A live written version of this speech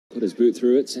put his boot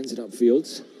through it, sends it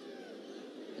upfield.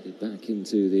 Headed back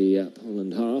into the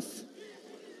Poland half.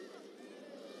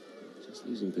 Just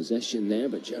losing possession there,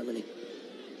 but Germany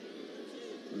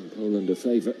and Poland a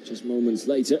favourite just moments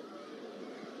later.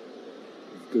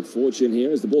 Good fortune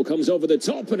here as the ball comes over the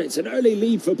top, and it's an early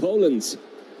lead for Poland.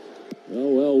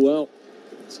 Well.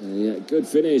 It's a good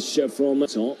finish from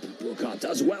top. Burkhardt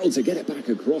does well to get it back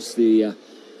across the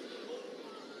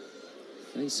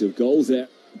face of goal there,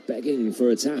 begging for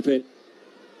a tap-in.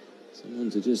 Someone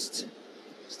to just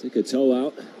stick a toe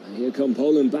out. And here come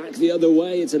Poland back the other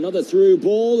way. It's another through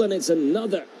ball, and it's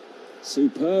another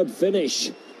superb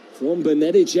finish from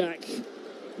Benedicak.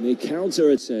 And the counter,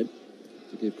 it said,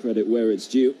 to give credit where it's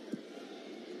due.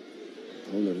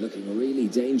 Poland looking really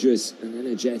dangerous and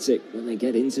energetic when they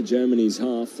get into Germany's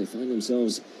half. They find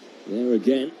themselves there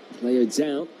again. Player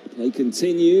down. Play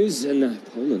continues, and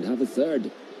Poland have a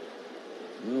third.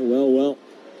 Well.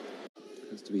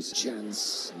 Has to be a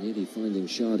chance. Nearly finding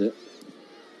Schade.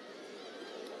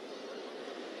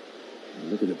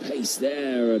 Look at the pace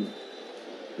there,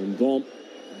 and Bomb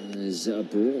has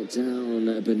brought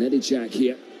down Benedicak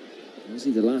here. Was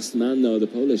he the last man, though? The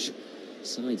Polish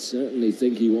side certainly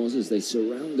think he was, as they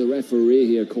surround the referee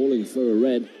here, calling for a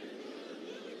red.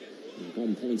 And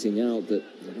Bomb pointing out that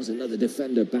there was another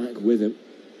defender back with him.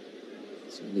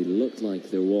 It certainly looked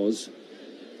like there was.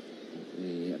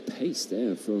 The pace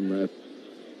there from... let's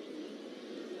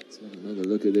have another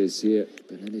look at this here.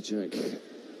 Benedicak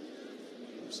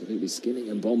absolutely skinning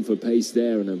and Bomb for pace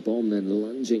there, and a Bomb then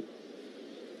lunging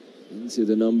into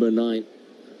the number 9.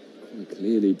 Quite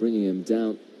clearly bringing him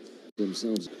down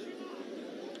themselves.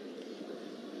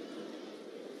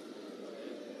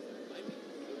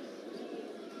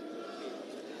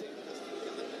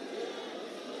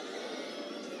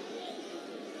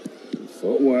 Good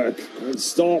footwork. Great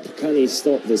stop. Can he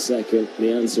stop the second?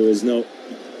 The answer is no.